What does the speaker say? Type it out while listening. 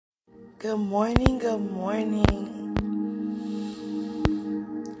Good morning, good morning.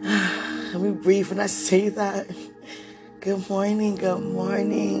 Let me breathe when I say that. Good morning, good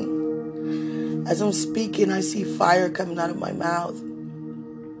morning. As I'm speaking, I see fire coming out of my mouth.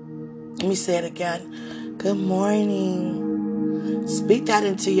 Let me say it again. Good morning. Speak that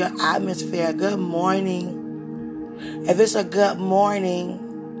into your atmosphere. Good morning. If it's a good morning,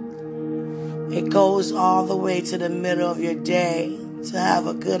 it goes all the way to the middle of your day to have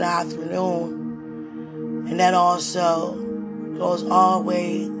a good afternoon. And that also goes all the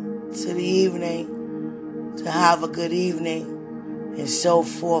way to the evening to have a good evening, and so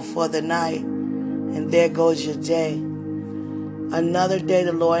forth for the night. And there goes your day. Another day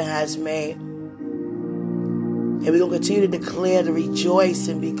the Lord has made. And we're going to continue to declare, to rejoice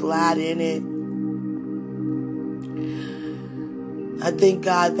and be glad in it. I thank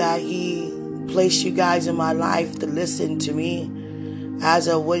God that He placed you guys in my life to listen to me as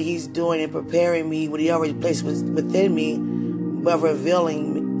of what He's doing and preparing me, what He already placed within me, but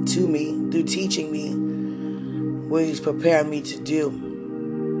revealing to me through teaching me what He's preparing me to do.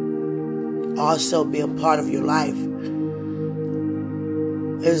 Also be a part of your life.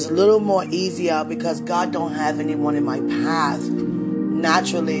 It's a little more easier because God don't have anyone in my path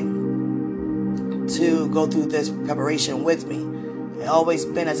naturally to go through this preparation with me. It's always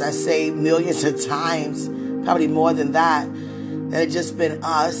been, as I say, millions of times, probably more than that, that it's just been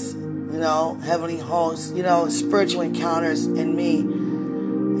us, heavenly hosts, spiritual encounters in me.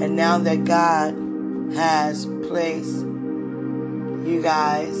 And now that God has placed you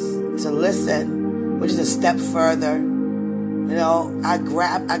guys to listen, which is a step further, I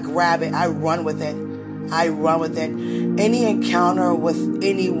grab it, I run with it. Any encounter with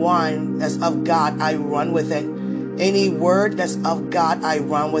anyone that's of God, I run with it. Any word that's of God, I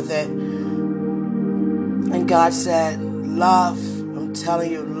run with it. And God said, love, I'm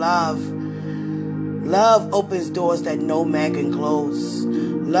telling you, love opens doors that no man can close.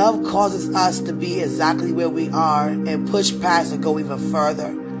 Love causes us to be exactly where we are and push past and go even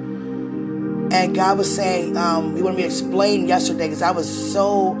further. And God was saying, He wanted me to explain yesterday, because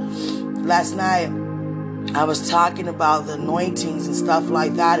last night, I was talking about the anointings and stuff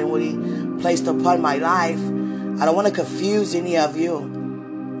like that and what He placed upon my life. I don't want to confuse any of you,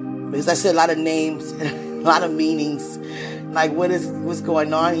 because I said a lot of names and a lot of meanings. Like, what's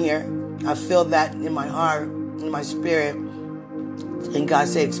going on here? I feel that in my heart, in my spirit. And God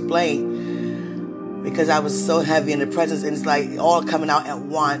said, explain. Because I was so heavy in the presence, and it's like all coming out at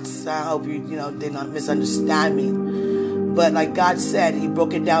once. I hope you did not misunderstand me. But like God said, He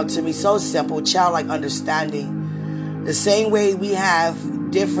broke it down to me so simple, childlike understanding. The same way we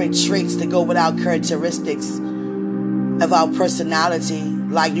have different traits that go with our characteristics of our personality.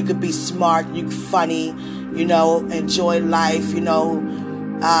 Like, you could be smart, you could be funny, enjoy life,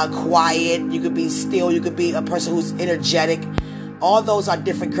 quiet. You could be still. You could be a person who's energetic. All those are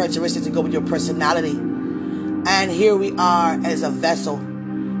different characteristics that go with your personality. And here we are as a vessel.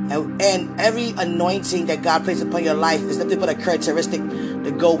 And every anointing that God places upon your life is nothing but a characteristic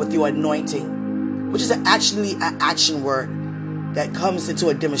to go with your anointing, which is actually an action word that comes into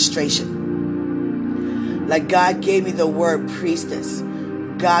a demonstration. Like, God gave me the word priestess.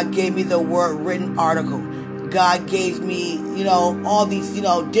 God gave me the word written article. God gave me, all these,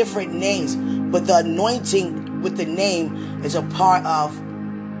 different names. But the anointing with the name is a part of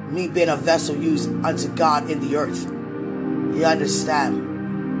me being a vessel used unto God in the earth. You understand?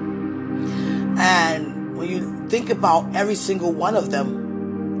 And when you think about every single one of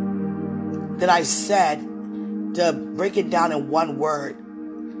them that I said, to break it down in one word,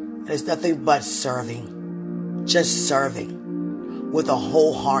 it's nothing but serving. Just serving with a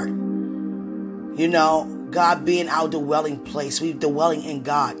whole heart. God being our dwelling place. We dwelling in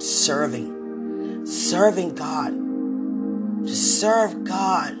God, serving. Serving God. Just serve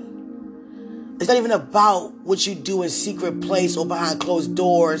God. It's not even about what you do in secret place or behind closed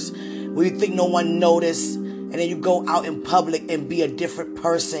doors where you think no one noticed, and then you go out in public and be a different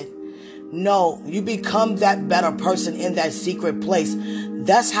person. No, you become that better person in that secret place.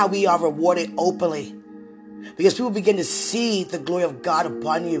 That's how we are rewarded openly. Because people begin to see the glory of God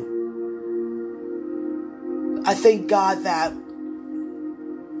upon you. I thank God that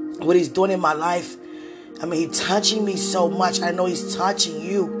what He's doing in my life, He's touching me so much. I know He's touching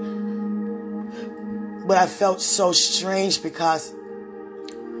you. But I felt so strange because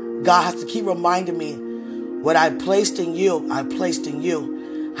God has to keep reminding me, what I placed in you, I placed in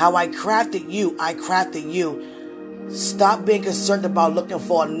you. How I crafted you, I crafted you. Stop being concerned about looking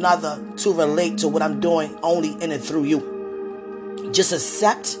for another to relate to what I'm doing only in and through you. Just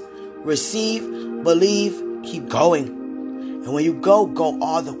accept, receive, believe, keep going. And when you go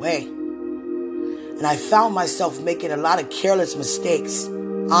all the way. And I found myself making a lot of careless mistakes.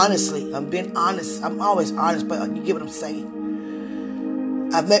 Honestly, I'm being honest. I'm always honest, but you get what I'm saying.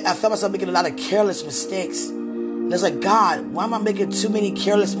 I found myself making a lot of careless mistakes. And it's like, God, why am I making too many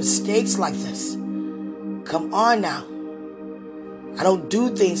careless mistakes like this? Come on now. I don't do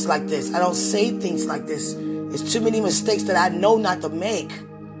things like this. I don't say things like this. It's too many mistakes that I know not to make.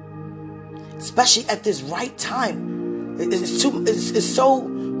 Especially at this right time. It's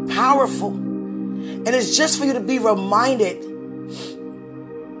so powerful. And it's just for you to be reminded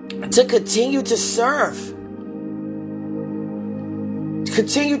to continue to serve.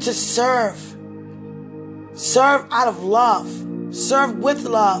 Continue to serve. Serve out of love. Serve with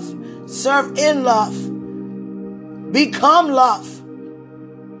love. Serve in love. Become love.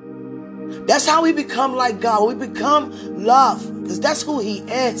 That's how we become like God. We become love. Because that's who He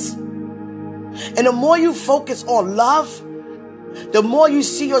is. And the more you focus on love, the more you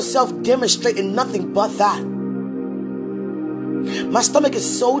see yourself demonstrating nothing but that. My stomach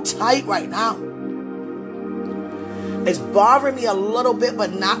is so tight right now. It's bothering me a little bit,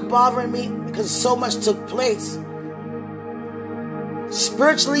 but not bothering me because so much took place.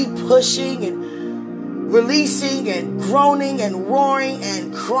 Spiritually pushing and releasing and groaning and roaring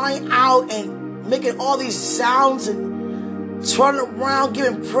and crying out and making all these sounds and turning around,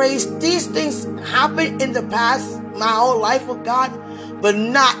 giving praise. These things happened in the past, my whole life with God, but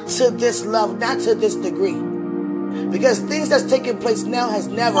not to this level, not to this degree. Because things that's taking place now has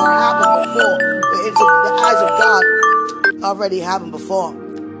never happened before. But into the eyes of God, already happened before.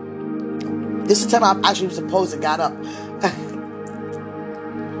 This is the time I actually was supposed to got up.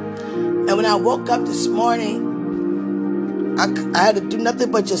 And when I woke up this morning, I had to do nothing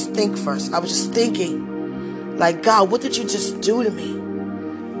but just think first. I was just thinking, like, God, what did you just do to me?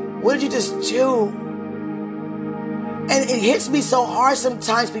 What did you just do? And it hits me so hard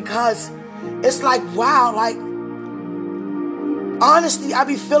sometimes because it's like, wow, like, honestly, I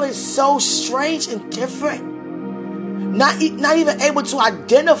be feeling so strange and different. Not even able to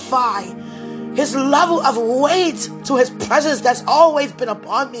identify His level of weight to His presence that's always been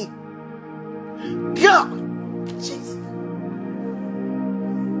upon me. God. Jesus.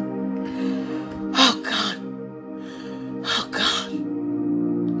 Oh, God. Oh, God.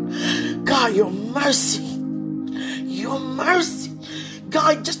 God, your mercy. Your mercy.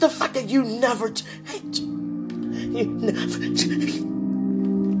 God, just the fact that you never change. You never change.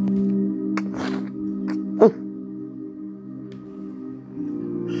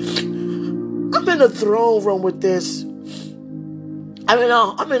 I'm in the throne room with this. I'm in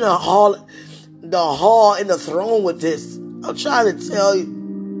the hall in the throne with this. I'm trying to tell you.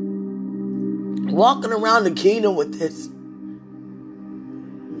 Walking around the kingdom with this.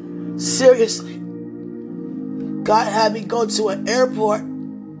 Seriously. God had me go to an airport,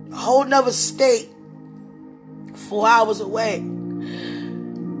 a whole nother state, 4 hours away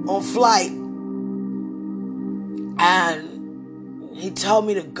on flight. And He told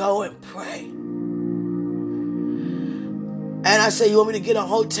me to go and pray. And I said, you want me to get a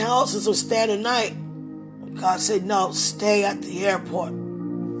hotel since I'm staying the night? God said, no, stay at the airport.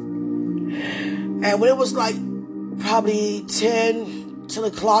 And when it was like probably 10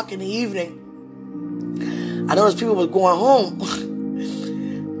 o'clock in the evening, I noticed people were going home.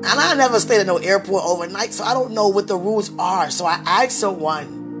 And I never stayed at no airport overnight, so I don't know what the rules are. So I asked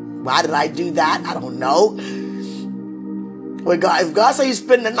someone, why did I do that? I don't know. If God said you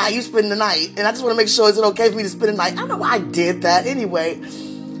spend the night, you spend the night. And I just want to make sure, is it okay for me to spend the night? I don't know why I did that. Anyway,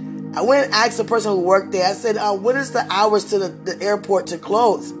 I went and asked the person who worked there. I said, when is the hours to the airport to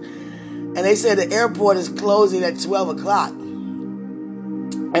close? And they said the airport is closing at 12 o'clock.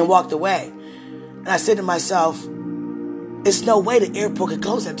 And walked away. And I said to myself, it's no way the airport could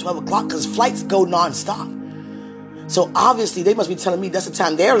close at 12 o'clock because flights go nonstop. So obviously they must be telling me that's the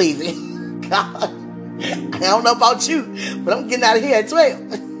time they're leaving. God. I don't know about you, but I'm getting out of here at 12.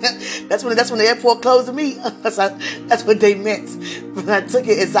 That's when the airport closed to me. That's what they meant. But I took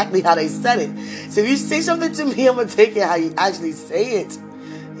it exactly how they said it. So if you say something to me, I'm going to take it how you actually say it.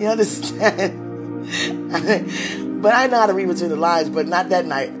 You understand? But I know how to read between the lines, but not that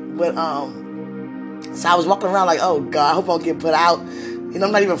night. But so I was walking around like, oh God, I hope I don't get put out. You know,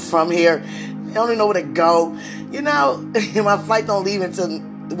 I'm not even from here. I don't even know where to go. You know, my flight don't leave until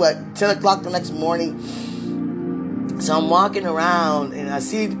 10 o'clock the next morning. So I'm walking around and I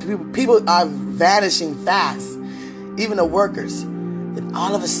see people are vanishing fast, even the workers. Then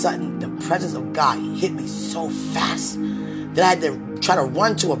all of a sudden, the presence of God hit me so fast that I had to try to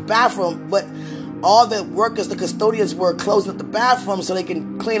run to a bathroom. But all the workers, the custodians, were closing up the bathroom so they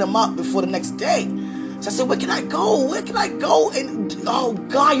can clean them up before the next day. So I said, where can I go? Where can I go? And oh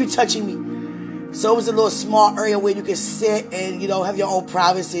God, you're touching me. So it was a little small area where you could sit and, have your own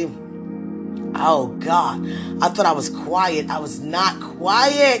privacy. Oh, God. I thought I was quiet. I was not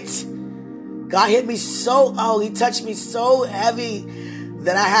quiet. God hit me he touched me so heavy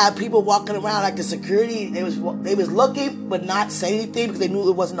that I had people walking around like the security. They was looking but not saying anything because they knew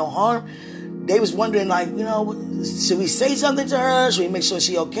it wasn't no harm. They was wondering, like, should we say something to her? Should we make sure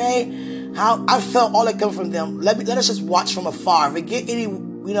she's okay? How I felt all that come from them. Let us just watch from afar. If it get any,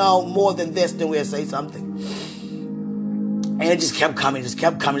 more than this, then we'll say something. And it just kept coming, just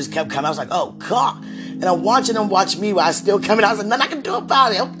kept coming. I was like, oh, God. And I'm watching them watch me while I still coming. I was like, nothing I can do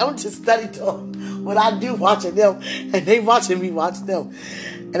about it. I'm just studying to what I do watching them. And they watching me watch them.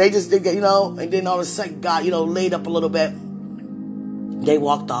 And they just did, and then all of a sudden, God, laid up a little bit. They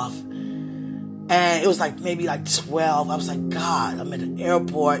walked off. And it was like maybe like 12. I was like, God, I'm at the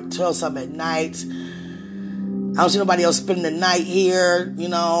airport, 12 something at night. I don't see nobody else spending the night here,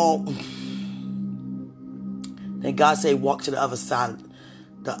 Then God said, walk to the other side,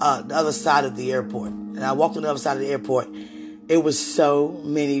 the other side of the airport. And I walked on the other side of the airport. It was so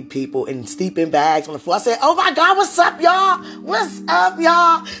many people in sleeping bags on the floor. I said, oh my God, what's up, y'all? What's up,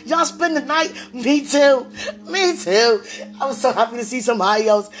 y'all? Y'all spend the night? Me too. I was so happy to see somebody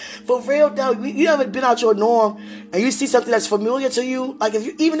else. For real, though, you ever been out your norm and you see something that's familiar to you? Like,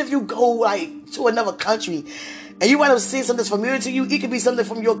 even if you go, like, to another country and you wind up seeing something that's familiar to you, it could be something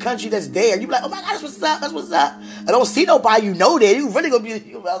from your country that's there. You be like, oh my God, that's what's up. I don't see nobody you know there. You really gonna be,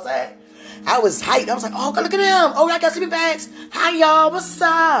 you know what I'm saying? I was hyped. I was like, oh, look at him. Oh, I got sleeping bags. Hi, y'all. What's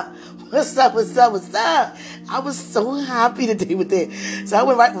up? I was so happy that they were there. So I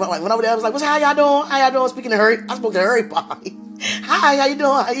went over there. I was like, how y'all doing? How y'all doing? Speaking to Harry. I spoke to everybody. Hi, how you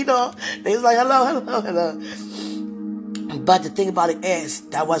doing? They was like, hello. But the thing about it is,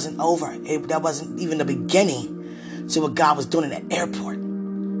 that wasn't over. That wasn't even the beginning to what God was doing in the airport.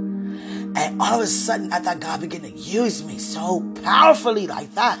 And all of a sudden, I thought God began to use me so powerfully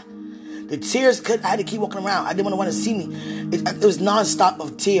like that. The tears I had to keep walking around. I didn't want to see me. It was nonstop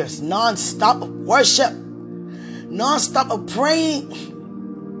of tears, nonstop of worship, nonstop of praying.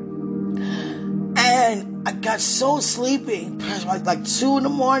 And I got so sleepy, like 2 in the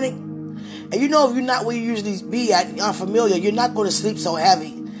morning. And if you're not where you usually be at, you're unfamiliar, you're not going to sleep so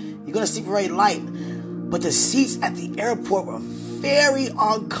heavy. You're going to sleep very light. But the seats at the airport were very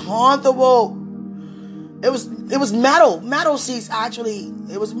uncomfortable. It was metal seats actually.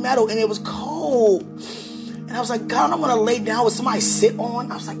 It was metal and it was cold. And I was like, God, I don't want to lay down with somebody sit on.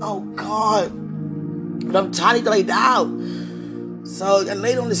 I was like, oh God, but I'm tired to lay down. So I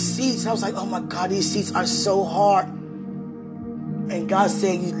laid on the seats. I was like, oh my God, these seats are so hard. And God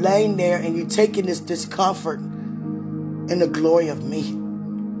said, you laying there and you taking this discomfort in the glory of me.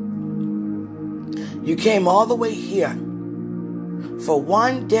 You came all the way here for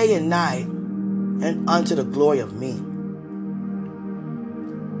one day and night and unto the glory of me.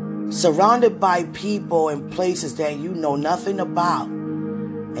 Surrounded by people and places that you know nothing about,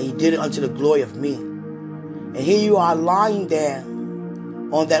 and you did it unto the glory of me. And here you are lying there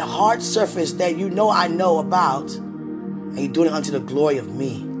on that hard surface that I know about, and you're doing it unto the glory of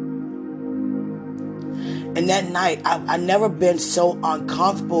me. And that night, I never been so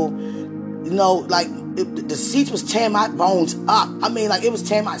uncomfortable, the seats was tearing my bones up. I mean, like, it was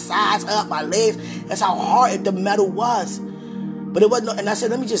tearing my sides up, my legs. That's how hard the metal was. But it wasn't, and I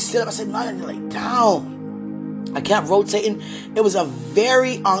said, let me just sit up. I said, no, I didn't lay down. I kept rotating. It was a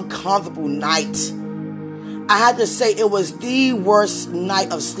very uncomfortable night. I had to say it was the worst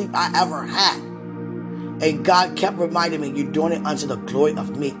night of sleep I ever had. And God kept reminding me, you're doing it unto the glory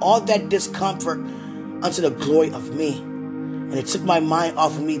of me. All that discomfort unto the glory of me. And it took my mind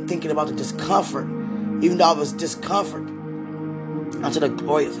off of me thinking about the discomfort, even though I was discomfort, unto the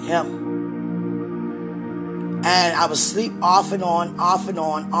glory of Him. And I would sleep off and on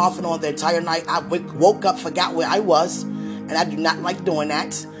the entire night. I woke up, forgot where I was, and I do not like doing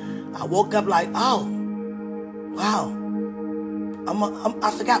that. I woke up like, oh, wow,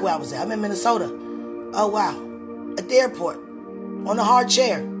 I forgot where I was at. I'm in Minnesota. Oh, wow, at the airport, on the hard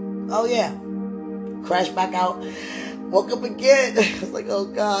chair. Oh, yeah. Crashed back out. Woke up again. I was like, oh,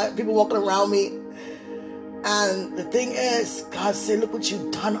 God. People walking around me. And the thing is, God said, look what you've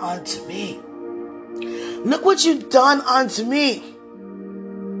done unto me. Look what you've done unto me.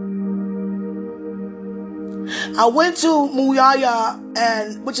 I went to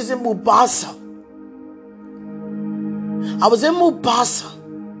Muyaya, which is in Mombasa. I was in Mombasa.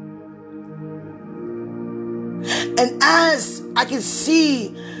 And as I can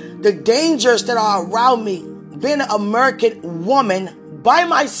see the dangers that are around me, being an American woman by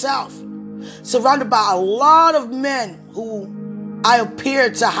myself, surrounded by a lot of men who I appear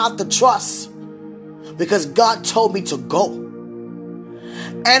to have to trust. because God told me to go.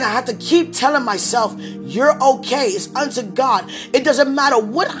 And I have to keep telling myself, you're okay. It's unto God. It doesn't matter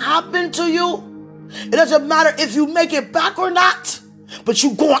what happened to you. It doesn't matter if you make it back or not. But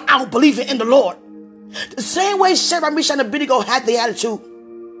you going out believing in the Lord. The same way Shadrach, Meshach, and Abednego had the attitude.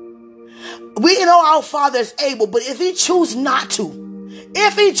 We know our Father is able, but if He choose not to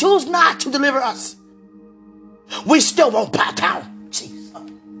deliver us, we still won't back down. Jesus.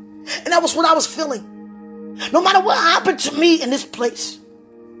 And that was what I was feeling. No matter what happened to me in this place,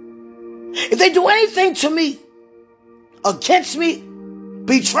 if they do anything to me, against me,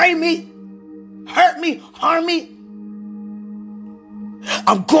 betray me, hurt me, harm me,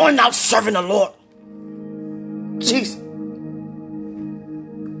 I'm going out serving the Lord. Jesus.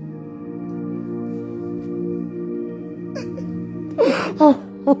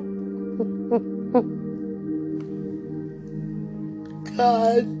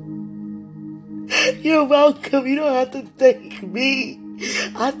 God, you're welcome. You don't have to thank me.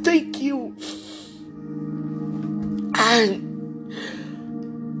 I thank you. And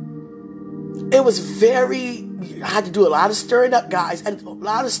it was I had to do a lot of stirring up, guys. And a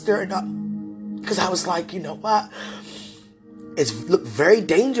lot of stirring up. Because I was like, you know what? It's looked very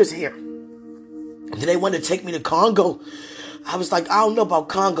dangerous here. And then they wanted to take me to Congo. I was like, I don't know about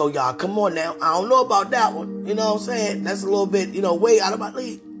Congo, y'all. Come on now. I don't know about that one. You know what I'm saying? That's a little bit, way out of my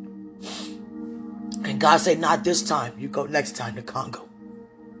league. And God said, not this time. You go next time to Congo.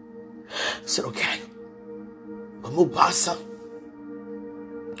 I said, okay. But Mubasa,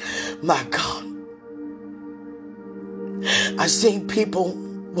 my God. I seen people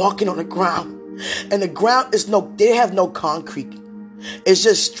walking on the ground. And the ground is they have no concrete. It's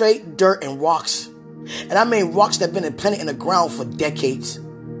just straight dirt and rocks. And I mean rocks that have been implanted in the ground for decades.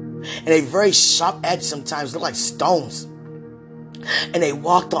 And they very sharp edge sometimes, look like stones. And they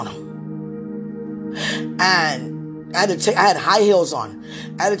walked on them. And I had high heels on.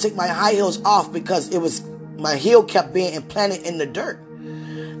 I had to take my high heels off because my heel kept being implanted in the dirt.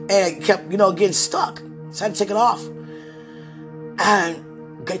 And it kept, getting stuck. So I had to take it off. And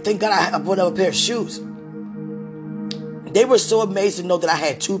thank God I bought up a pair of shoes. They were so amazed to know that I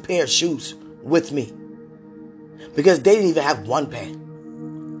had 2 pairs of shoes with me. Because they didn't even have 1 pair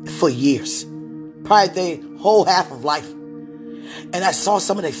for years. Probably their whole half of life. And I saw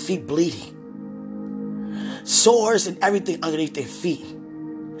some of their feet bleeding. Sores and everything underneath their feet.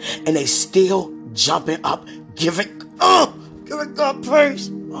 And they still jumping up, giving God praise.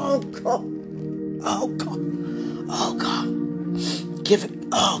 Oh God. Oh God. Oh God. Giving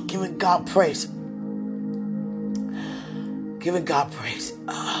God praise. Giving God praise.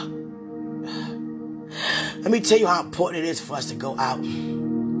 Let me tell you how important it is for us to go out.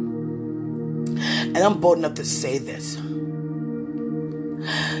 And I'm bold enough to say this.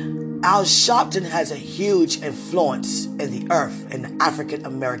 Al Sharpton has a huge influence in the earth, in the African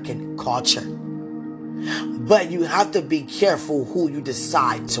American culture. But you have to be careful who you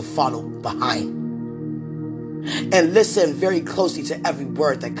decide to follow behind. And listen very closely to every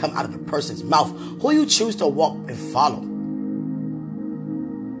word that comes out of a person's mouth. Who you choose to walk and follow.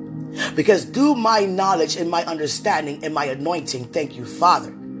 Because through my knowledge and my understanding and my anointing, thank you,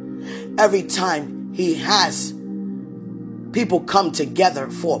 Father, every time He has people come together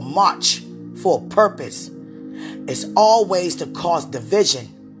for a march, for a purpose, it's always to cause division,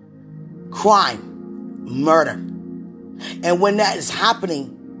 crime, murder. And when that is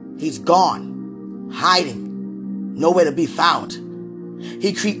happening, He's gone, hiding, nowhere to be found.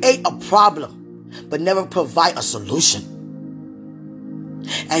 He create a problem, but never provide a solution.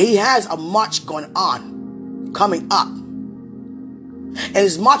 And He has a march going on, coming up. And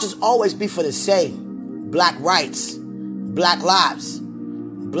His marches always be for the same. Black rights, black lives,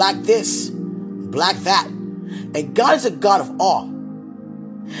 black this, black that. And God is a God of all.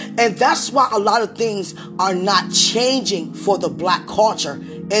 And that's why a lot of things are not changing for the black culture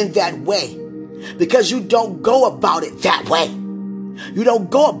in that way. Because you don't go about it that way. You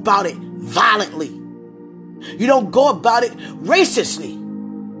don't go about it violently. You don't go about it racistly.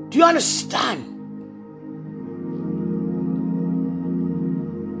 Do you understand?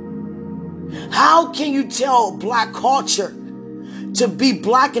 How can you tell black culture to be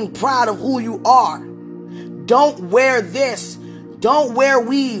black and proud of who you are? Don't wear this. Don't wear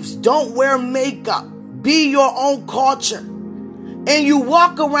weaves. Don't wear makeup. Be your own culture. And you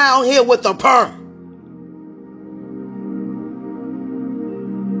walk around here with a perm.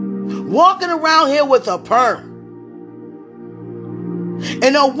 Walking around here with a perm.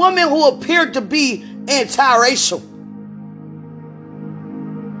 And a woman who appeared to be anti-racial.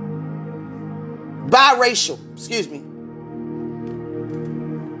 Biracial, excuse me.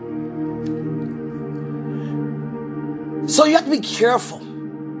 So you have to be careful.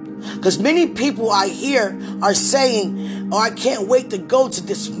 Because many people I hear are saying, oh, I can't wait to go to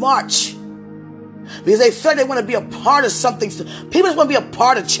this march. Because they feel they want to be a part of something. People just want to be a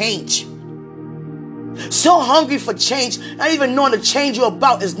part of change. So hungry for change, not even knowing the change you're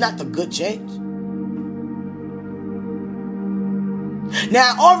about is not the good change.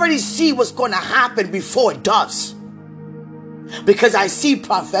 Now, I already see what's going to happen before it does. Because I see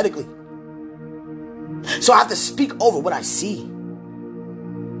prophetically. So I have to speak over what I see.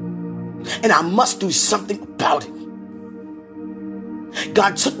 And I must do something about it.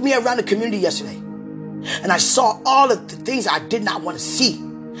 God took me around the community yesterday. And I saw all of the things I did not want to see.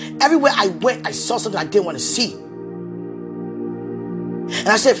 Everywhere I went, I saw something I didn't want to see. And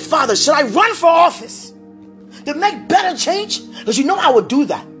I said, Father, should I run for office to make better change? Because you know I would do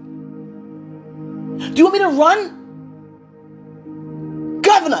that. Do you want me to run?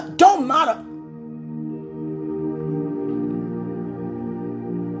 Governor, don't matter.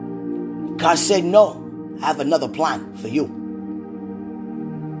 God said, no, I have another plan for you.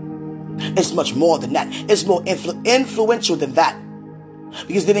 It's much more than that. It's more influential than that.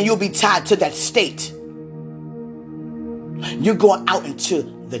 Because then you'll be tied to that state. You're going out into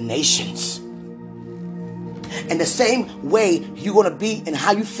the nations. And the same way you're going to be and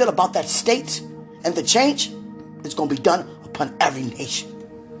how you feel about that state and the change, it's going to be done upon every nation.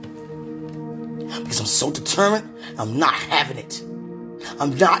 Because I'm so determined, I'm not having it.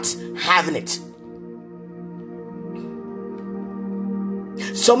 I'm not having it.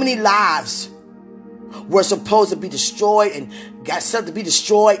 So many lives were supposed to be destroyed and got set to be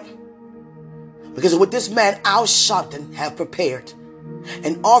destroyed because of what this man Al Sharpton have prepared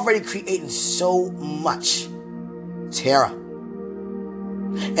and already creating so much terror.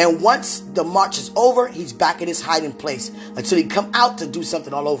 And once the march is over, he's back in his hiding place until he come out to do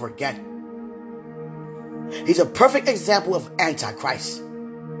something all over again. He's a perfect example of Antichrist.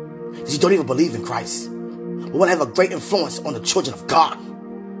 Because he don't even believe in Christ. But want to have a great influence on the children of God.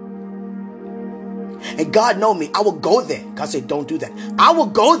 And God know me. I will go there. God said, don't do that. I will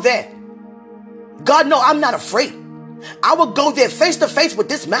go there. God know I'm not afraid. I will go there face to face with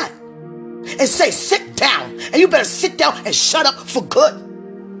this man. And say, sit down. And you better sit down and shut up for good.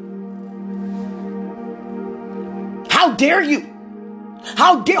 How dare you?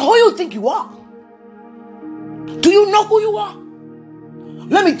 Who do you think you are? Do you know who you are?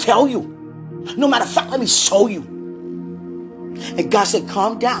 Let me tell you. No matter of fact, let me show you. And God said,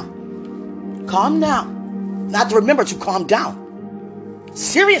 calm down. Calm down. Not to remember to calm down.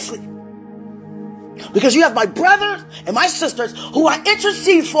 Seriously. Because you have my brothers and my sisters who I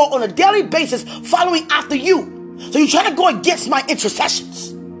intercede for on a daily basis following after you. So you try to go against my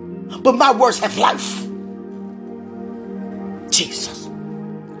intercessions. But my words have life. Jesus.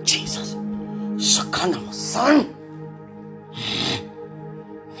 Jesus. Shakana, son.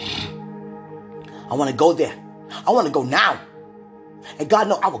 I want to go there. I want to go now. And God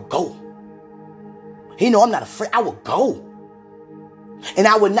knows I will go. He knows I'm not afraid. I will go. And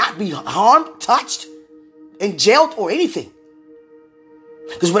I will not be harmed, touched, and jailed or anything.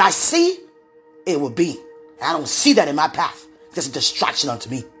 Because what I see, it will be. I don't see that in my path. That's a distraction unto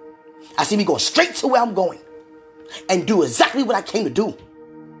me. I see me going straight to where I'm going. And do exactly what I came to do.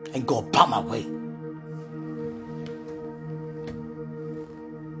 And go about my way.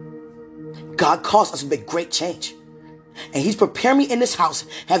 God calls us to make great change. And he's preparing me in this house.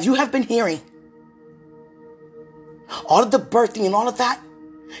 You have been hearing all of the birthing and all of that.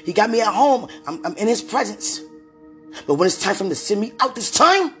 He got me at home. I'm in his presence. But when it's time for him to send me out this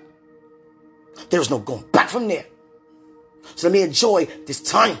time, there's no going back from there. So let me enjoy this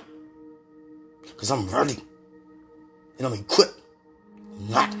time. Because I'm ready. And I'm equipped.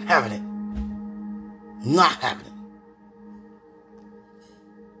 Not having it. Not having it.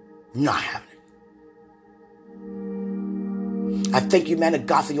 Not having it. I thank you, man of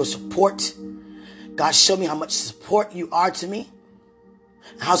God, for your support. God, show me how much support you are to me.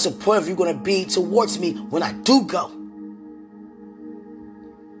 And how supportive you're going to be towards me when I do go.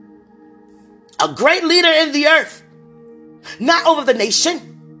 A great leader in the earth. Not over the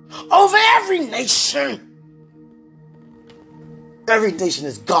nation. Over every nation. Every nation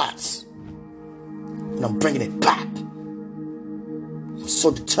is God's. And I'm bringing it back. I'm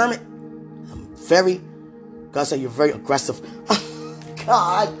so determined. God said you're very aggressive.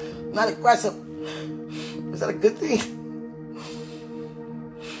 God, not aggressive. Is that a good thing?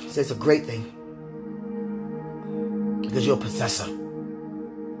 He said it's a great thing. Because you're a possessor.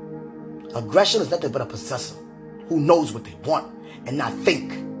 Aggression is nothing but a possessor who knows what they want and not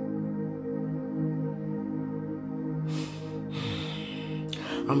think.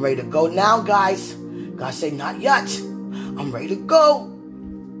 I'm ready to go now, guys. God said, not yet. I'm ready to go.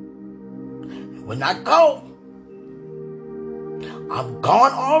 And when I go, I'm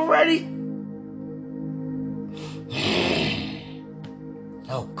gone already.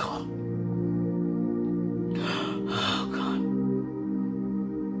 Oh, God. Oh, God.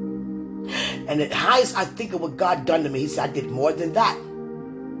 And the highest I think of what God done to me, he said, I did more than that.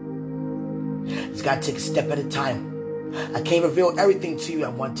 He's got to take a step at a time. I can't reveal everything to you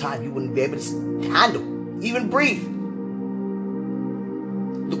at one time. You wouldn't be able to handle, even breathe.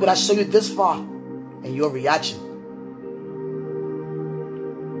 Look what I show you this far, and your reaction.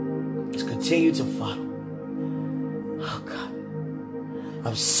 Just continue to follow. Oh, God.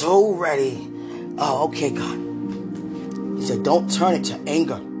 I'm so ready. Oh, okay, God. He said, don't turn it to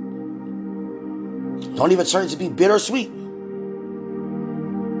anger. Don't even turn it to be bittersweet.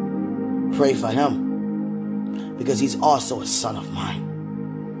 Pray for him, because he's also a son of mine.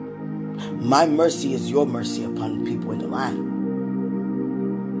 My mercy is your mercy upon people in the land.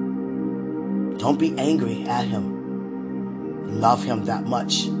 Don't be angry at him. Love him that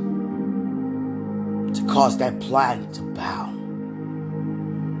much to cause that plan to bow.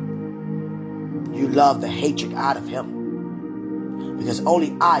 You love the hatred out of him, because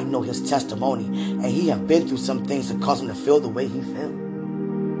only I know his testimony, and he have been through some things that cause him to feel the way he feels.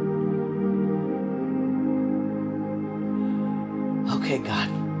 Okay, God.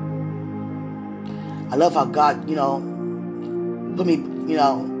 I love how God, put me,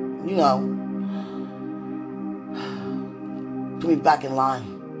 put me back in line.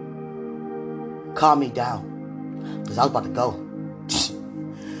 Calm me down, because I was about to go.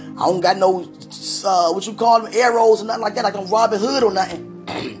 I don't got no, what you call them, arrows or nothing like that, like on Robin Hood or nothing.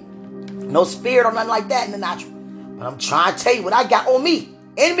 No spirit or nothing like that in the natural. But I'm trying to tell you what I got on me,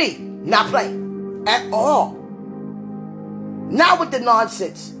 in me, not playing at all. Not with the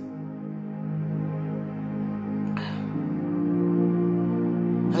nonsense.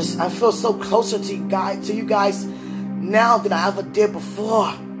 I feel so closer to you guys now than I ever did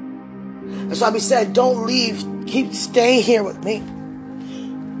before. That's why I be saying, don't leave. Keep staying here with me.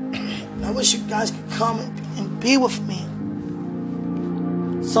 I wish you guys could come and be with me.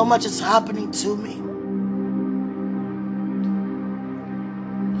 So much is happening to me.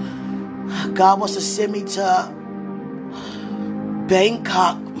 God wants to send me to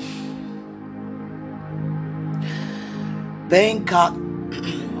Bangkok. Bangkok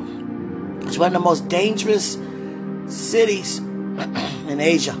is one of the most dangerous cities in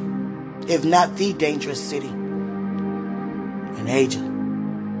Asia, if not the dangerous city in Asia.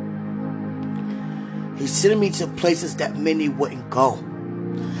 He's sending me to places that many wouldn't go,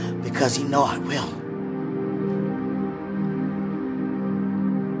 because he know I will.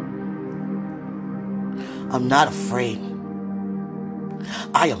 I'm not afraid.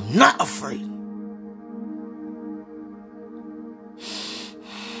 I am not afraid.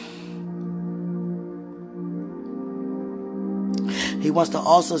 He wants to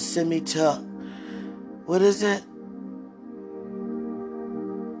also send me to, what is it?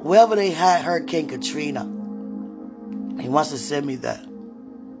 Wherever they had Hurricane Katrina. He wants to send me there.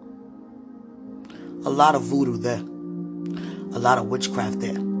 A lot of voodoo there. A lot of witchcraft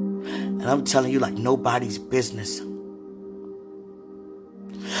there. And I'm telling you like nobody's business.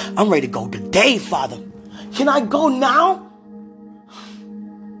 I'm ready to go today, Father. Can I go now?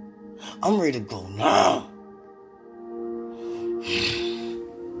 I'm ready to go now.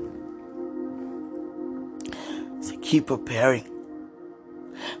 So keep preparing.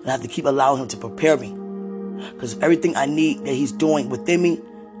 And I have to keep allowing him to prepare me. Because everything I need that he's doing within me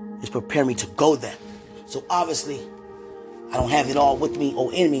is preparing me to go there. So obviously, I don't have it all with me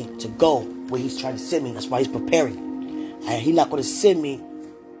or in me to go where he's trying to send me. That's why he's preparing. And he's not going to send me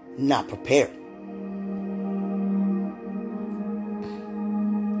not prepared.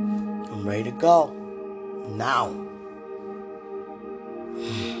 I'm ready to go. Now.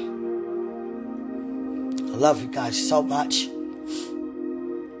 I love you guys so much.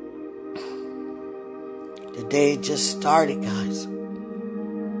 The day just started, guys.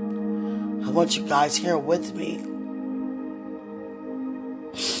 I want you guys here with me.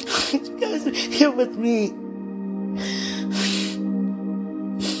 You guys are here with me.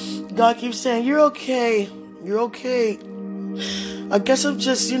 God keeps saying, you're okay. You're okay. I guess I'm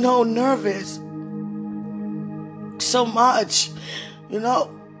just, nervous. So much,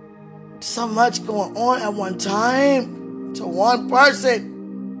 so much going on at one time to one person.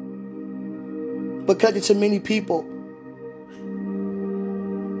 But connected to many people.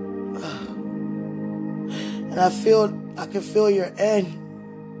 And I can feel your end.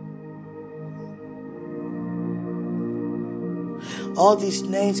 All these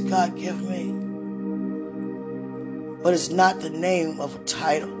names God give me. But it's not the name of a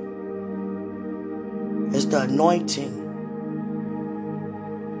title. It's the anointing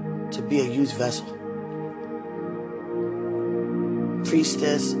to be a used vessel.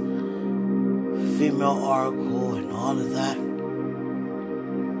 Priestess, female oracle, and all of that.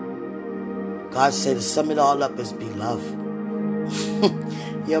 God said to sum it all up as beloved.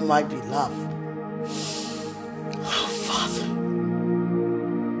 You're my beloved. Oh, Father.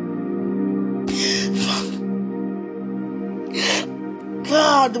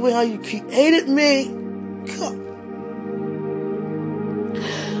 God, the way how you created me. God.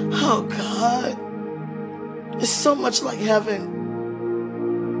 Oh, God. It's so much like heaven.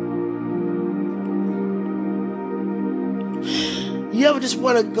 You ever just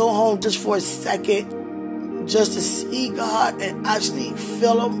want to go home just for a second, just to see God and actually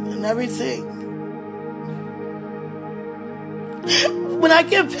feel Him and everything? When I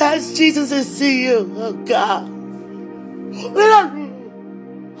get past Jesus and see you, oh God,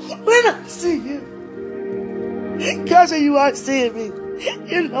 when I see you, because you are seeing me,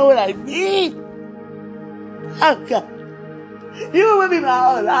 you know what I mean? Oh God, you were with me my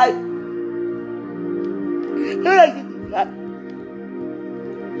whole life.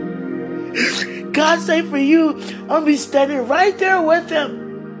 God say for you, I'm going to be standing right there with Him.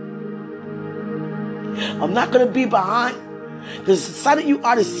 I'm not going to be behind. Because the excited you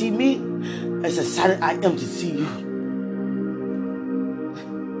are to see me, as excited I am to see you.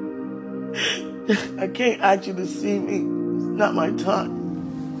 I can't ask you to see me. It's not my time.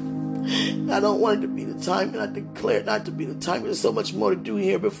 I don't want it to be the time, and I declare it not to be the time. There's so much more to do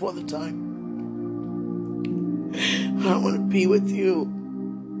here before the time. I want to be with you.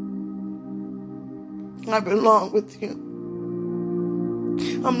 I belong with you.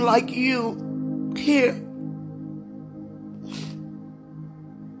 I'm like you here.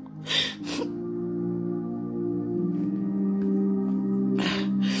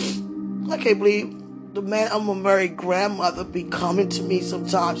 I can't believe the man I'm gonna marry grandmother be coming to me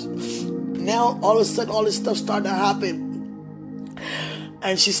sometimes. Now all of a sudden all this stuff starting to happen.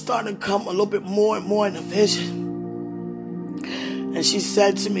 And she's starting to come a little bit more and more in the vision. And she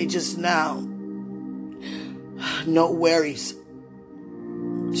said to me just now, no worries.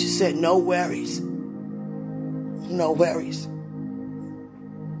 She said, no worries. No worries.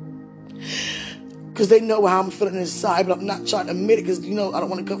 Because they know how I'm feeling inside, but I'm not trying to admit it because, I don't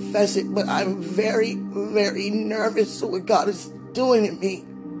want to confess it. But I'm very, very nervous for what God is doing in me.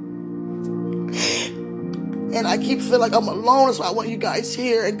 And I keep feeling like I'm alone, so I want you guys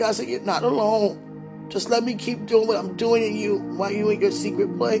here. And God said, you're not alone. Just let me keep doing what I'm doing in you while you're in your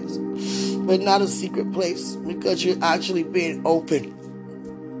secret place. But not a secret place, because you're actually being open.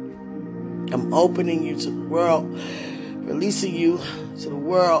 I'm opening you to the world, releasing you to the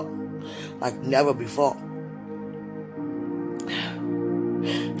world like never before.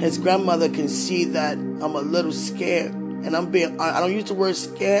 His grandmother can see that I'm a little scared. And I don't use the word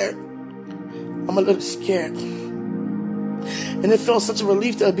scared. I'm a little scared. And it felt such a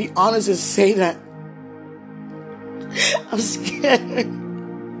relief to be honest and say that. I'm scared.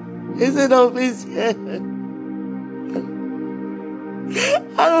 He said, don't be scared.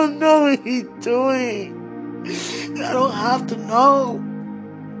 I don't know what he's doing. I don't have to know.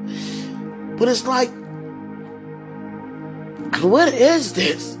 But it's like, what is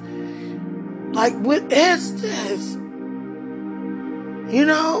this? Like, what is this?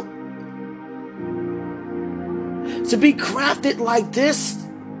 To be crafted like this,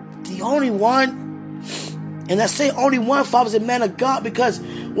 the only one. And I say only one, Father, is a man of God, because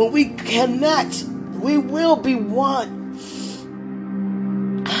when we connect, we will be one.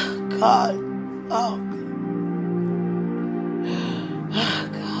 God. Oh,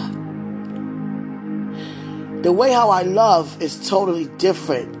 God. The way how I love is totally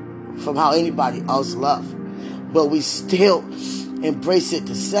different from how anybody else loves. But we still embrace it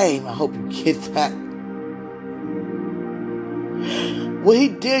the same. I hope you get that. What he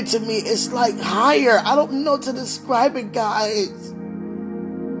did to me is like higher. I don't know to describe it, guys.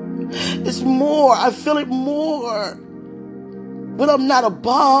 It's more. I feel it more. But I'm not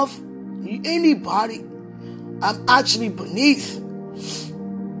above anybody. I'm actually beneath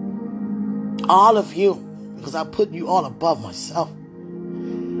all of you, because I put you all above myself.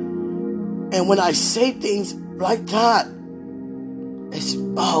 And when I say things like that, it's,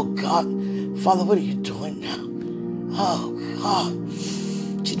 oh God, Father, what are you doing now? Oh God.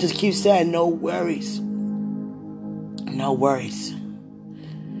 She just keeps saying, no worries. No worries.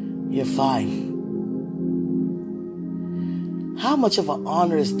 You're fine. How much of an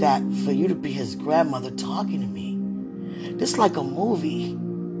honor is that for you to be his grandmother talking to me? This is like a movie.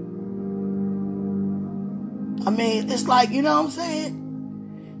 I mean, it's like, you know what I'm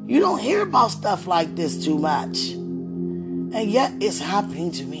saying? You don't hear about stuff like this too much. And yet it's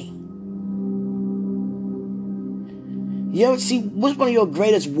happening to me. You ever see, what's one of your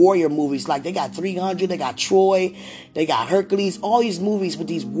greatest warrior movies? Like, they got 300, they got Troy, they got Hercules, all these movies with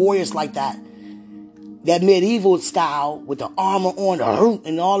these warriors like that. That medieval style with the armor on, the hoot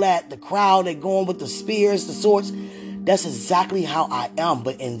and all that, the crowd, they going with the spears, the swords. That's exactly how I am,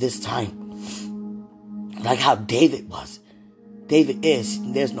 but in this time. Like how David was. David is,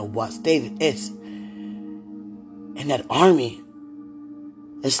 and there's no was. David is. And that army,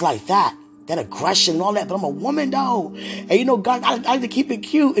 it's like that. That aggression and all that. But I'm a woman, though. And you know, God, I like to keep it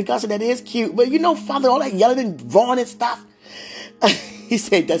cute. And God said, that is cute. But you know, Father, all that yelling and roaring and stuff. He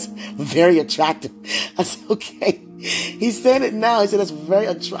said, that's very attractive. I said, okay. He's saying it now. He said, that's very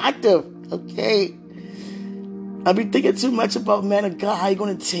attractive. Okay. I be thinking too much about, man of God, how you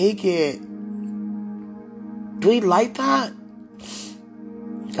going to take it? Do he like that?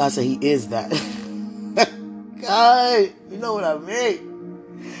 God said he is that. God, you know what I mean?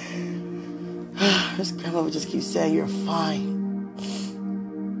 This grandmother just keeps saying, you're fine.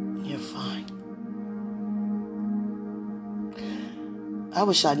 You're fine. I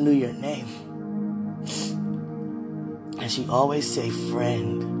wish I knew your name. And she always say,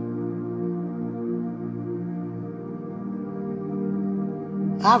 friend.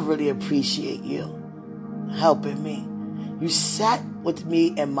 I really appreciate you helping me. You sat with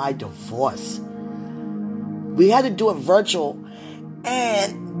me in my divorce. We had to do it virtual.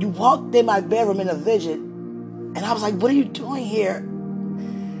 And you walked in my bedroom in a vision. And I was like, what are you doing here?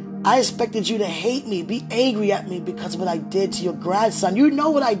 I expected you to hate me, be angry at me because of what I did to your grandson. You know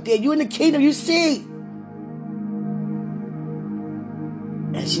what I did. You in the kingdom, you see.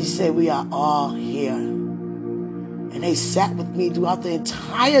 And she said, we are all here. And they sat with me throughout the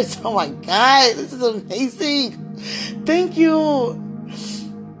entire time. Oh my God, this is amazing. Thank you.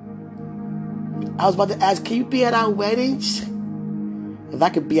 I was about to ask, can you be at our weddings? If I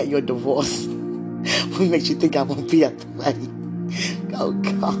could be at your divorce, what makes you think I won't be at the wedding? Oh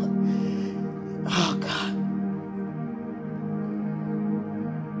God. Oh God.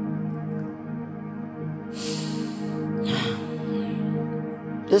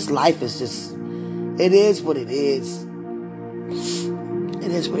 This life is just, it is what it is.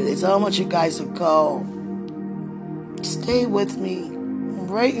 It is what it is. I want you guys to go. Stay with me. I'm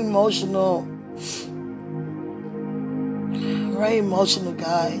very emotional. Very emotional,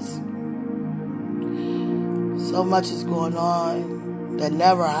 guys. So much is going on that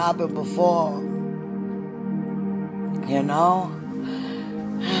never happened before. You know?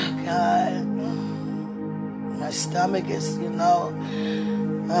 Oh, God. My stomach is, you know,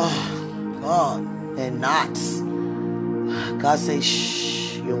 oh, God, and knots. God say,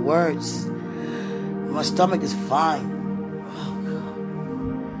 shh, your words. My stomach is fine.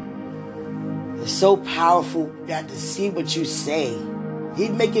 It's so powerful that to see what you say. He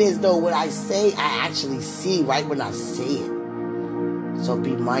make it as though what I say, I actually see right when I say it. So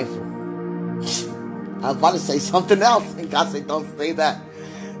be mindful. I was about to say something else, and God said, don't say that.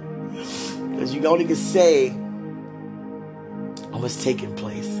 Because you only can say what's taking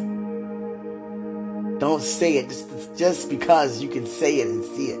place. Don't say it just because you can say it and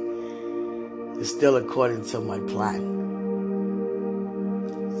see it. It's still according to my plan.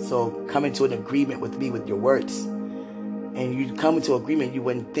 So come into an agreement with me with your words. And you come into agreement you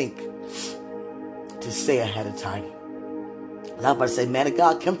wouldn't think to say ahead of time. And I'm about to say, man of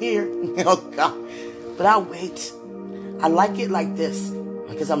God, come here. Oh God. But I'll wait. I like it like this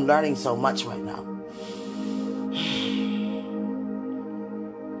because I'm learning so much right now.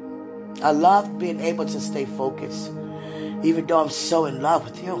 I love being able to stay focused, even though I'm so in love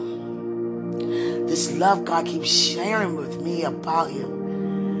with you. This love God keeps sharing with me about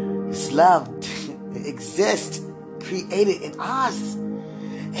you. This love exists, created in us.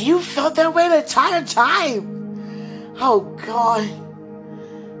 And you felt that way the entire time. Oh God.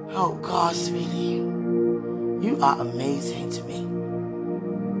 Oh God, sweetie. You are amazing to me.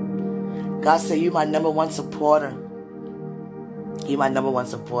 God said you're my number one supporter. You're my number one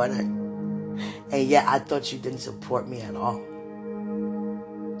supporter. And yet I thought you didn't support me at all.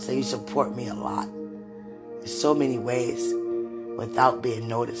 So you support me a lot. In so many ways without being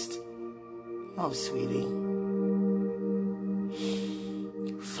noticed. Oh, sweetie.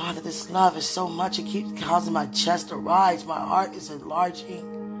 Father, this love is so much. It keeps causing my chest to rise. My heart is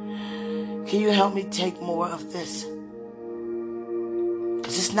enlarging. Can you help me take more of this?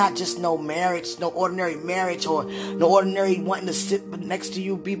 Because it's not just no marriage, no ordinary marriage, or no ordinary wanting to sit next to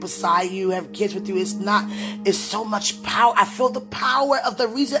you, be beside you, have kids with you. It's not. It's so much power. I feel the power of the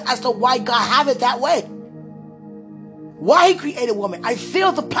reason as to why God have it that way. Why he created woman. I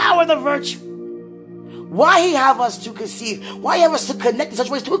feel the power of the virtue. Why he have us to conceive. Why he have us to connect in such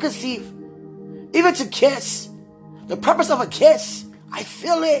ways to conceive. Even to kiss. The purpose of a kiss. I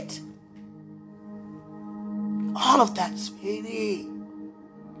feel it. All of that, sweetie.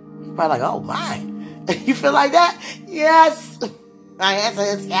 You're probably like, oh my. You feel like that? Yes. My answer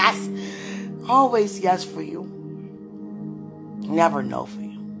is yes. Always yes for you. Never no for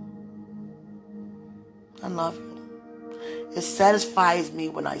you. I love you. It satisfies me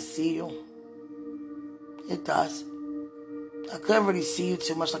when I see you. It does. I couldn't really see you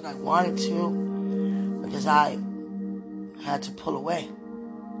too much like I wanted to because I had to pull away.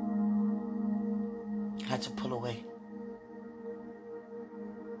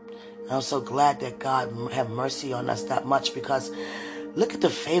 I'm so glad that God have mercy on us that much because look at the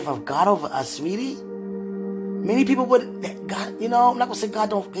favor of God over us, sweetie. Many people would, God, I'm not going to say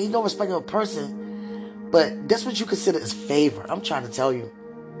God he's no respect of a person, but that's what you consider as favor. I'm trying to tell you.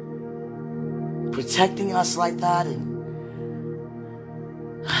 Protecting us like that and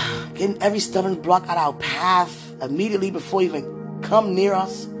getting every stubborn block out of our path immediately before you even come near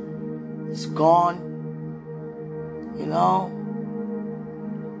us. It's gone.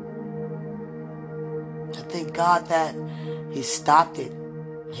 I thank God that he stopped it.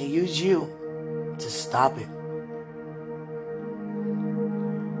 He used you to stop it.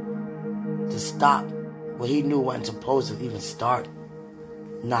 To stop what he knew wasn't supposed to even start.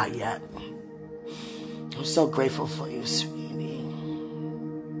 Not yet. I'm so grateful for you, sweetie.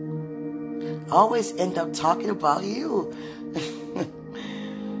 I always end up talking about you.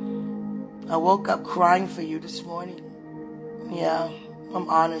 I woke up crying for you this morning. Yeah, I'm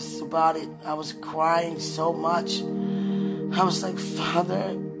honest about it. I was crying so much. I was like,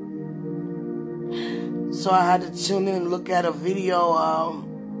 Father. So I had to tune in and look at a video,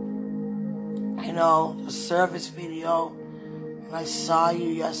 a service video. And I saw you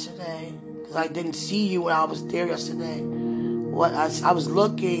yesterday. Because I didn't see you when I was there yesterday. I was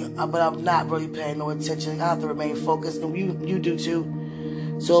looking, but I'm not really paying no attention. I have to remain focused. And you do too.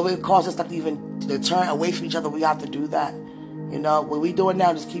 So if it causes us not even to turn away from each other, we have to do that. What we doing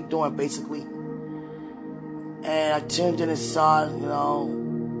now, just keep doing basically. And I tuned in and saw,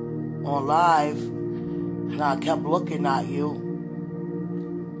 on live, and I kept looking at you.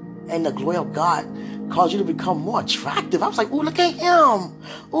 And the glory of God caused you to become more attractive. I was like, ooh, look at him.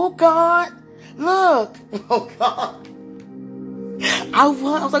 Oh, God, look. Oh, God. I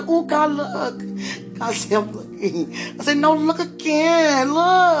was like, oh, God, look. God said, I'm looking. I said, no, look again.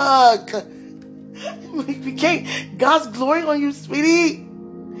 Look. We can't. God's glory on you, sweetie.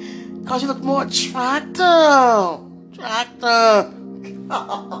 Cause you look more attractive. Oh,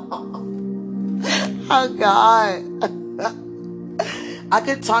 God. I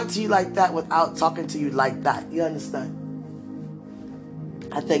could talk to you like that without talking to you like that. You understand?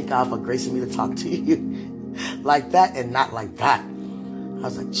 I thank God for gracing me to talk to you like that and not like that. I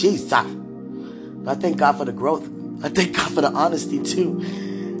was like, Jesus. But I thank God for the growth. I thank God for the honesty too.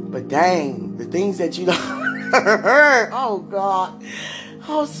 But dang, the things that you don't heard. Oh, God.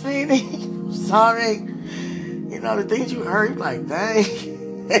 Oh, sweetie. I'm sorry. The things you heard, like, dang.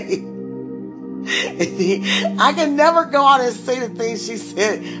 I can never go out and say the things she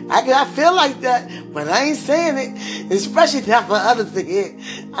said. I feel like that, but I ain't saying it. Especially not for others to hear.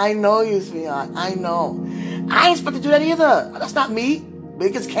 I know you, sweetheart. I know. I ain't supposed to do that either. That's not me. But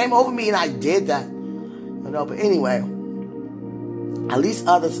it just came over me and I did that. But anyway. At least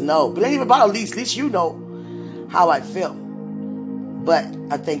others know. But it ain't even about at least you know how I feel. But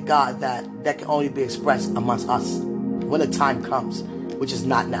I thank God that can only be expressed amongst us when the time comes, which is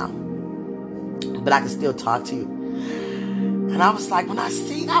not now. But I can still talk to you. And I was like, when I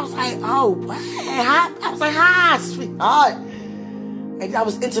was like, oh, wow. I was like, hi, sweetheart. And I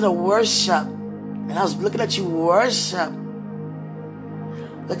was into the worship. And I was looking at you worship.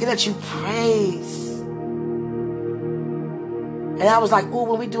 Looking at you praise. And I was like, ooh,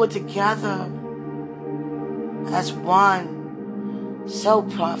 when we do it together, as one, so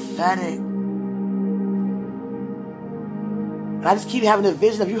prophetic. And I just keep having a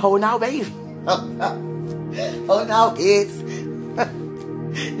vision of you holding our baby. Holding our kids. You're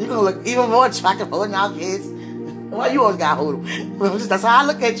going to look even more attractive holding our kids. Why you always got to hold them? That's how I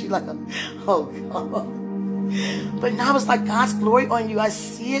look at you, like, oh, God. But now it's like God's glory on you. I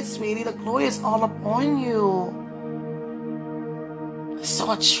see it, sweetie. The glory is all up on you. It's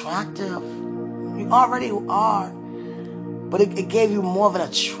so attractive. You already are. But it gave you more of an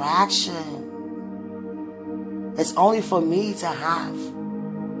attraction. It's only for me to have.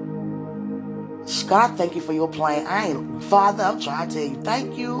 God, thank you for your plan. Father, I'm trying to tell you,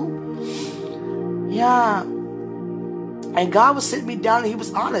 thank you. Yeah. And God was sitting me down and he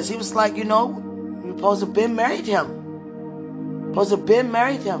was honest. He was like, you know, you're supposed to have been married him. Supposed to have been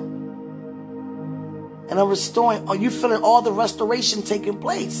married him. And I'm restoring. Are you feeling all the restoration taking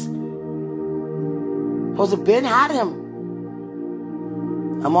place? Supposed to have been had him.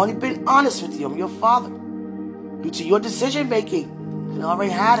 I'm only being honest with you. I'm your father. Due to your decision making, you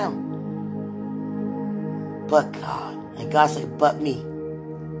already had him. But God. And God said, but me.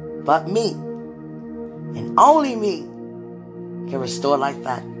 But me. And only me can restore like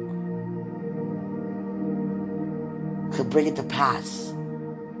that. Could bring it to pass.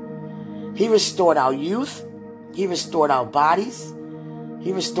 He restored our youth. He restored our bodies.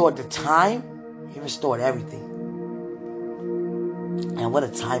 He restored the time. He restored everything. And what a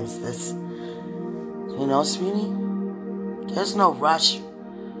time is this. You know, sweetie, there's no rush.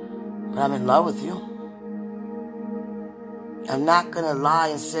 But I'm in love with you. I'm not going to lie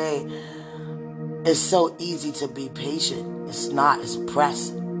and say it's so easy to be patient. It's not. It's a press.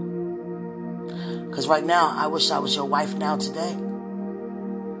 Because right now, I wish I was your wife now today.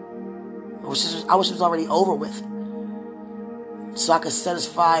 I wish it was already over with. So I could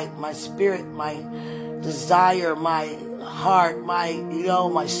satisfy my spirit, my desire, my heart,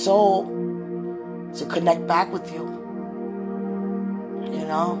 my soul to connect back with you. You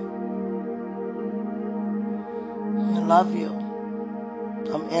know? I love you.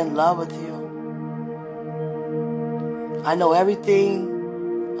 I'm in love with you. I know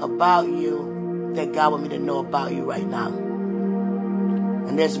everything about you that God wants me to know about you right now.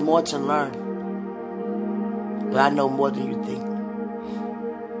 And there's more to learn. But I know more than you think.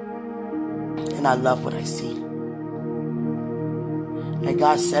 And I love what I see. And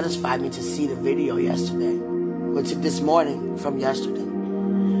God satisfied me to see the video yesterday. Which this morning from yesterday.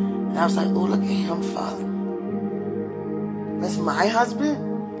 And I was like, oh, look at him, Father. That's my husband?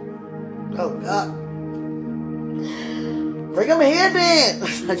 Oh, God. Bring him here then.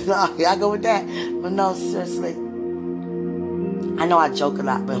 No, I go with that. But no, seriously. I know I joke a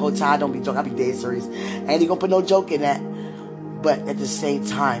lot, but the whole time I don't be joking. I be dead serious. I ain't gonna put no joke in that. But at the same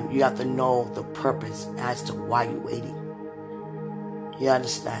time, you have to know the purpose as to why you're waiting. You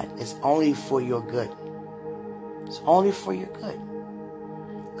understand? It's only for your good. It's only for your good.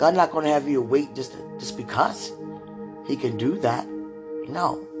 God's not going to have you wait just because. He can do that.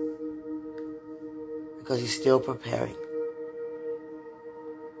 No. Because he's still preparing.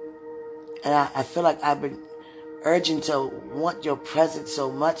 And I feel like I've been urging to want your presence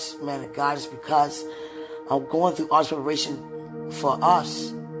so much, man of God, is because I'm going through all this preparation for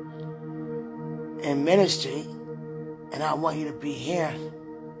us in ministry, and I want you to be here.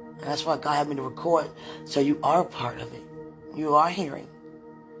 And that's why God had me to record, so you are a part of it. You are hearing.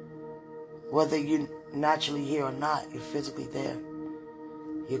 Whether you naturally here or not, you're physically there.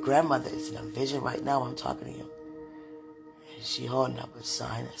 Your grandmother is in a vision right now. I'm talking to you. And she holding up a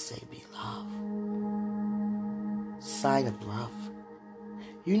sign that say, be love. Sign of love.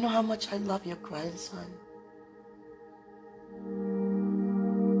 You know how much I love your grandson?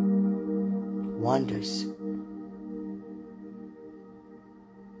 Wonders.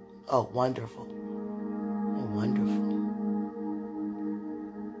 Oh, wonderful. And wonderful.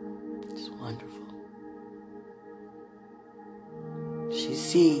 It's wonderful. She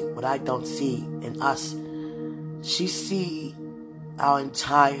see what I don't see in us. She see our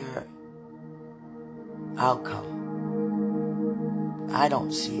entire outcome. I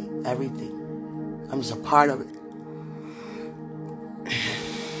don't see everything. I'm just a part of it.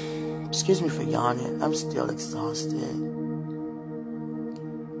 Excuse me for yawning. I'm still exhausted.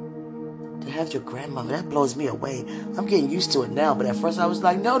 To have your grandmother, that blows me away. I'm getting used to it now, but at first I was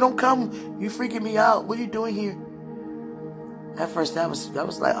like, no, don't come. You freaking me out. What are you doing here? At first that was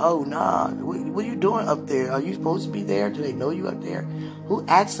like, oh, nah. What are you doing up there? Are you supposed to be there? Do they know you up there? Who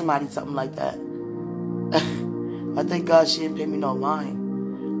asked somebody something like that? I thank God she didn't pay me no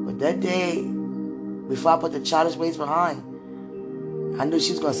mind. But that day, before I put the childish ways behind, I knew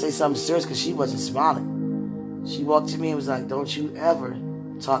she was going to say something serious because she wasn't smiling. She walked to me and was like, don't you ever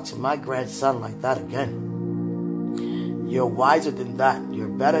talk to my grandson like that again. You're wiser than that. You're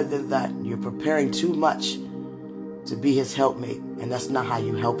better than that. You're preparing too much to be his helpmate. And that's not how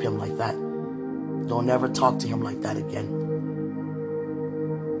you help him like that. Don't ever talk to him like that again.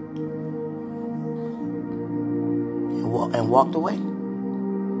 And walked away.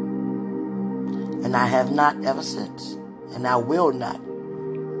 And I have not ever since. And I will not.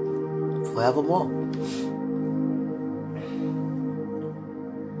 Forevermore.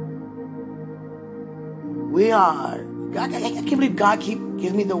 We are. God, I can't believe God keep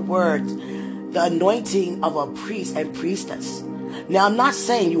giving me the words. The anointing of a priest and priestess. Now, I'm not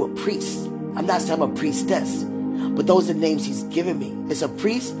saying you a priest. I'm not saying I'm a priestess. But But those are the names he's given me. It's a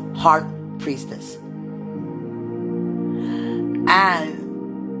priest, heart, priestess. And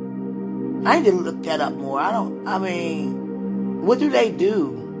I need to look that up more. What do they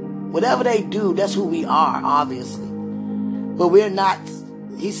do? Whatever they do, that's who we are, obviously. But we're not,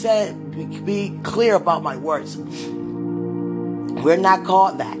 he said, be clear about my words. We're not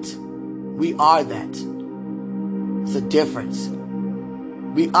called that. We are that. It's a difference.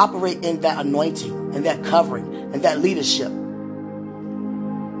 We operate in that anointing, and that covering, and that leadership.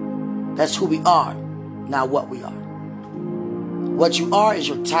 That's who we are, not what we are. What you are is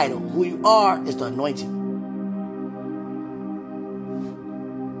your title. Who you are is the anointing.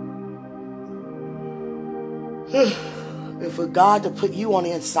 And for God to put you on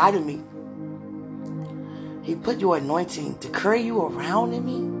the inside of me, he put your anointing to carry you around in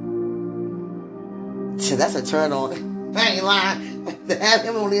me. So that's a turn on. I ain't lying. To have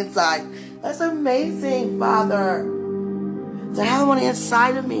him on the inside. That's amazing, Father. To have him on the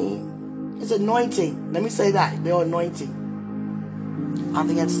inside of me. It's anointing. Let me say that. They're anointing. On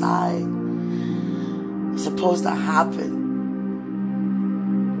the inside. It's supposed to happen.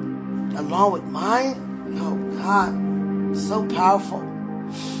 Along with mine. Oh, God. So powerful.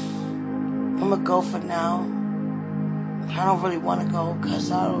 I'm going to go for now. I don't really want to go because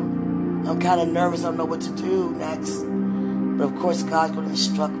I'm kind of nervous. I don't know what to do next. But of course, God's going to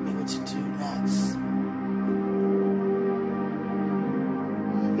instruct me what to do next.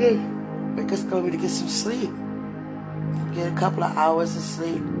 I guess going to get some sleep. Get a couple of hours of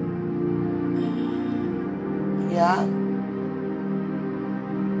sleep. Yeah.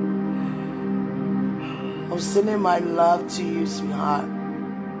 I'm sending my love to you, sweetheart.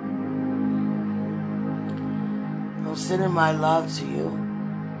 I'm sending my love to you.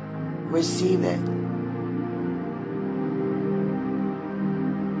 Receive it.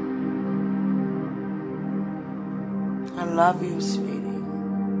 I love you, sweetie.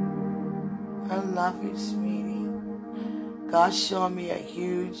 I love you, sweetie. God showed me a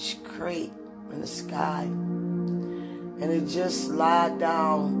huge crate in the sky. And it just lied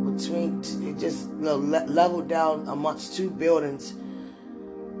down between, it just leveled down amongst two buildings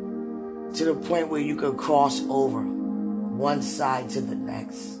to the point where you could cross over one side to the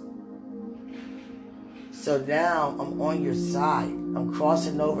next. So now I'm on your side. I'm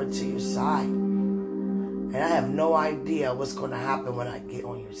crossing over to your side. And I have no idea what's going to happen when I get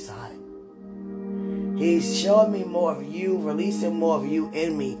on your side. He's showing me more of you, releasing more of you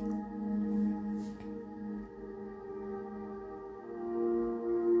in me.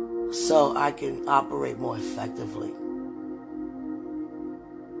 So I can operate more effectively.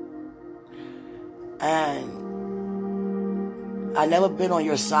 And I've never been on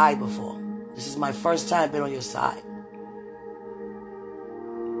your side before. This is my first time being on your side.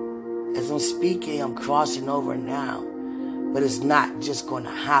 As I'm speaking, I'm crossing over now. But it's not just going to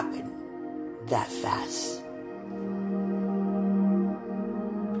happen that fast.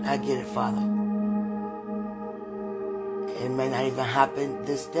 I get it, Father. It may not even happen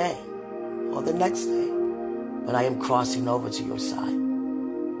this day or the next day. But I am crossing over to your side.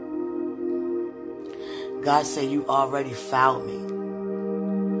 God said you already found me.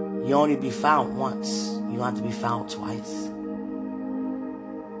 You only be found once. You don't have to be found twice.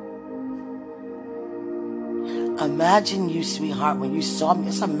 Imagine you, sweetheart, when you saw me.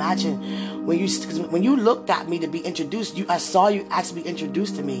 Just imagine when you looked at me to be introduced. I saw you ask me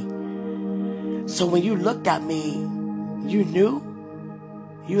introduced to me. So when you looked at me, you knew.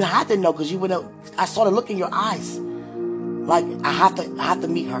 You had to know because you would have. I saw the look in your eyes. Like I have to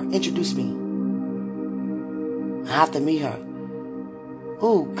meet her. Introduce me. I have to meet her.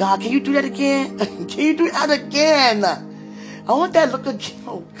 Oh God, can you do that again? Can you do that again? I want that look again.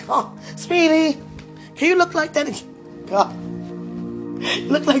 Oh God, Speedy. Can you look like that again? God.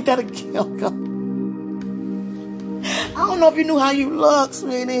 Look like that again. Oh, God. I don't know if you knew how you look,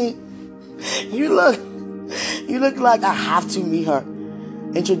 sweetie. You look like I have to meet her.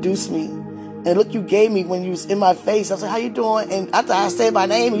 Introduce me. And look you gave me when you was in my face. I was like, how you doing? And after I said my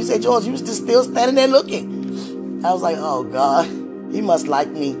name, you said, George, you was just still standing there looking. I was like, oh, God. He must like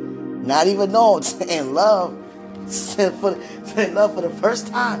me. Not even know it's in love. In love for the first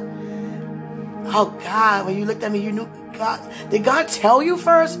time. Oh, God, when you looked at me, you knew God. Did God tell you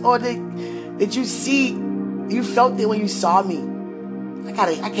first? Or did you see, you felt it when you saw me? I can't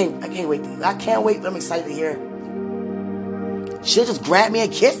wait. I can't wait. I'm excited to hear it. She'll just grab me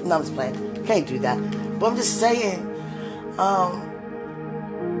and kiss me. No, I'm just playing. Can't do that. But I'm just saying,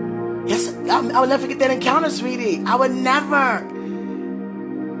 yes, I would never forget that encounter, sweetie. I would never.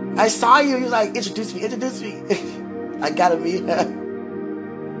 I saw you. You was like, introduce me. I gotta meet her.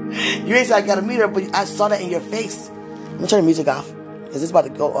 You ain't say I gotta meet her, but I saw that in your face. I'm gonna turn the music off, because it's about to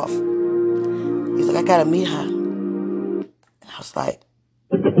go off. He's like, I gotta meet her. And I was like,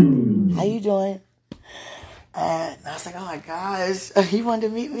 how you doing? And I was like, oh my gosh, he wanted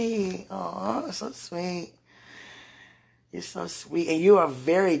to meet me. Oh, so sweet. You're so sweet. And you are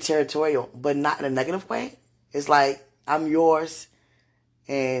very territorial, but not in a negative way. It's like, I'm yours,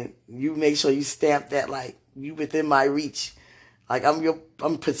 and you make sure you stamp that, like, you within my reach. Like,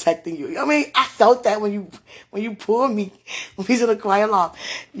 I'm protecting you. I mean, I felt that when you pulled me, when he's in the quiet alarm,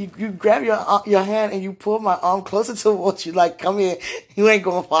 you grab your hand and you pull my arm closer towards you, like, come here, you ain't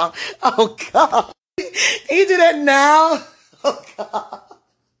going far. Oh God, can you do that now? Oh God,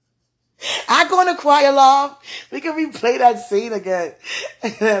 I go in the quiet alarm. We can replay that scene again.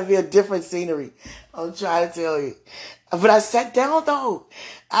 That'll be a different scenery. I'm trying to tell you. But I sat down though.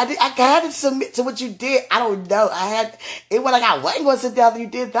 I had to submit to what you did. I don't know. It was like I wasn't going to sit down when you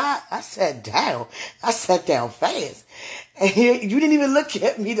did that. I sat down. I sat down fast. And you didn't even look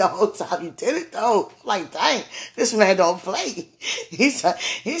at me the whole time you did it though. Like, dang, this man don't play. He's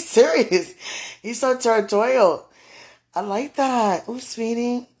serious. He's so territorial. I like that. Ooh,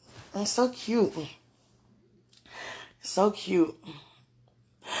 sweetie. It's so cute. So cute.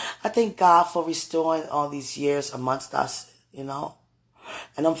 I thank God for restoring all these years amongst us, you know.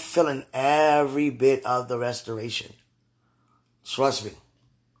 And I'm feeling every bit of the restoration. Trust me.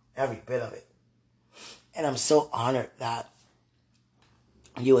 Every bit of it. And I'm so honored that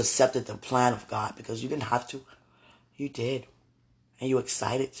you accepted the plan of God, because you didn't have to. You did. And you're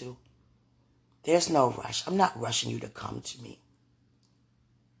excited to. There's no rush. I'm not rushing you to come to me.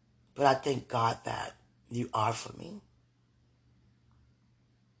 But I thank God that you are for me.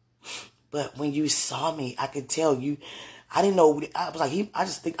 But when you saw me, I could tell you, I didn't know, I was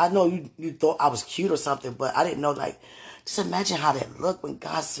like, I know you thought I was cute or something, but I didn't know, like, just imagine how that looked when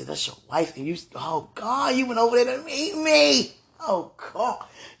God said, that's your wife, and oh God, you went over there to meet me. Oh God,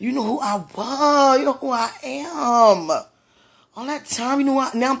 you know who I was, you know who I am. All that time, you know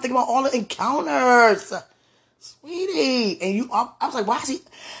what, now I'm thinking about all the encounters. Sweetie. And I was like,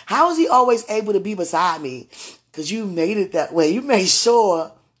 how is he always able to be beside me? Because you made it that way. You made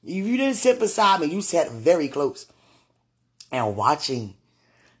sure you didn't sit beside me. You sat very close and watching.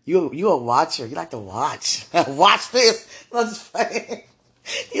 You're a watcher. You like to watch. Watch this. I'm just playing.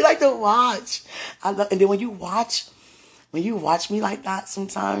 You like to watch. And then when you watch me like that,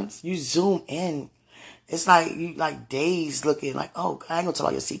 sometimes you zoom in. It's like you like days looking like, oh, I ain't gonna tell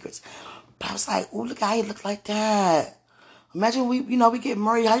all your secrets. But I was like, oh, look how you look like that. Imagine we get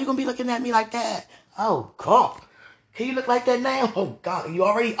married. How you gonna be looking at me like that? Oh God, can you look like that now? Oh God, you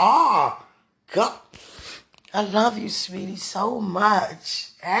already are. God, I love you, sweetie, so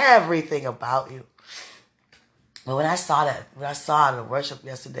much. Everything about you. But when I saw the worship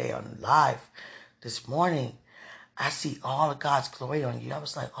yesterday on live this morning, I see all of God's glory on you. I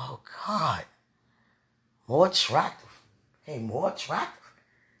was like, oh God, more attractive. Hey, more attractive.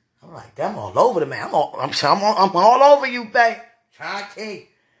 I'm like, I'm all over the man. I'm all over you, babe. Trying to tell you.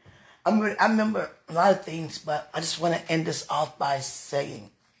 I remember a lot of things, but I just want to end this off by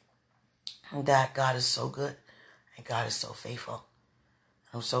saying that God is so good and God is so faithful.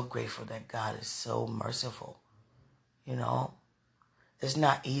 I'm so grateful that God is so merciful. You know, it's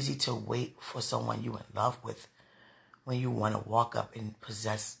not easy to wait for someone you're in love with when you want to walk up and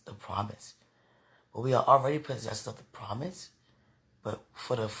possess the promise. But we are already possessed of the promise, but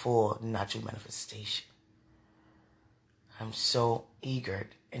for the full natural manifestation. I'm so eager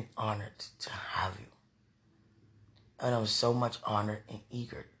and honored to have you. And I'm so much honored and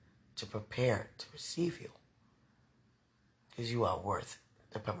eager to prepare to receive you. Because you are worth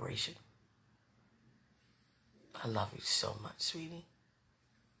the preparation. I love you so much, sweetie.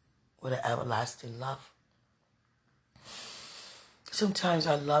 With an everlasting love. Sometimes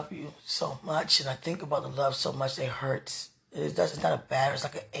I love you so much, and I think about the love so much that it hurts. It's not a bad, it's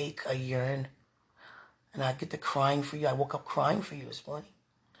like an ache, a yearn. And I get to crying for you. I woke up crying for you this morning.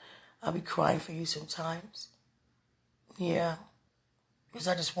 I'll be crying for you sometimes. Yeah. Because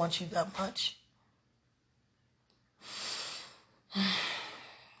I just want you that much.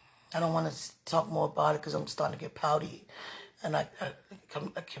 I don't want to talk more about it because I'm starting to get pouty. And I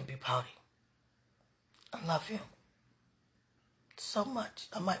can be pouty. I love you so much.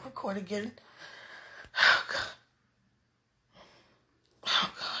 I might record again. Oh, God.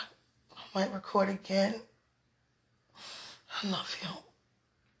 Oh, God. I might record again. I love you.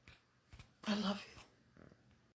 I love you.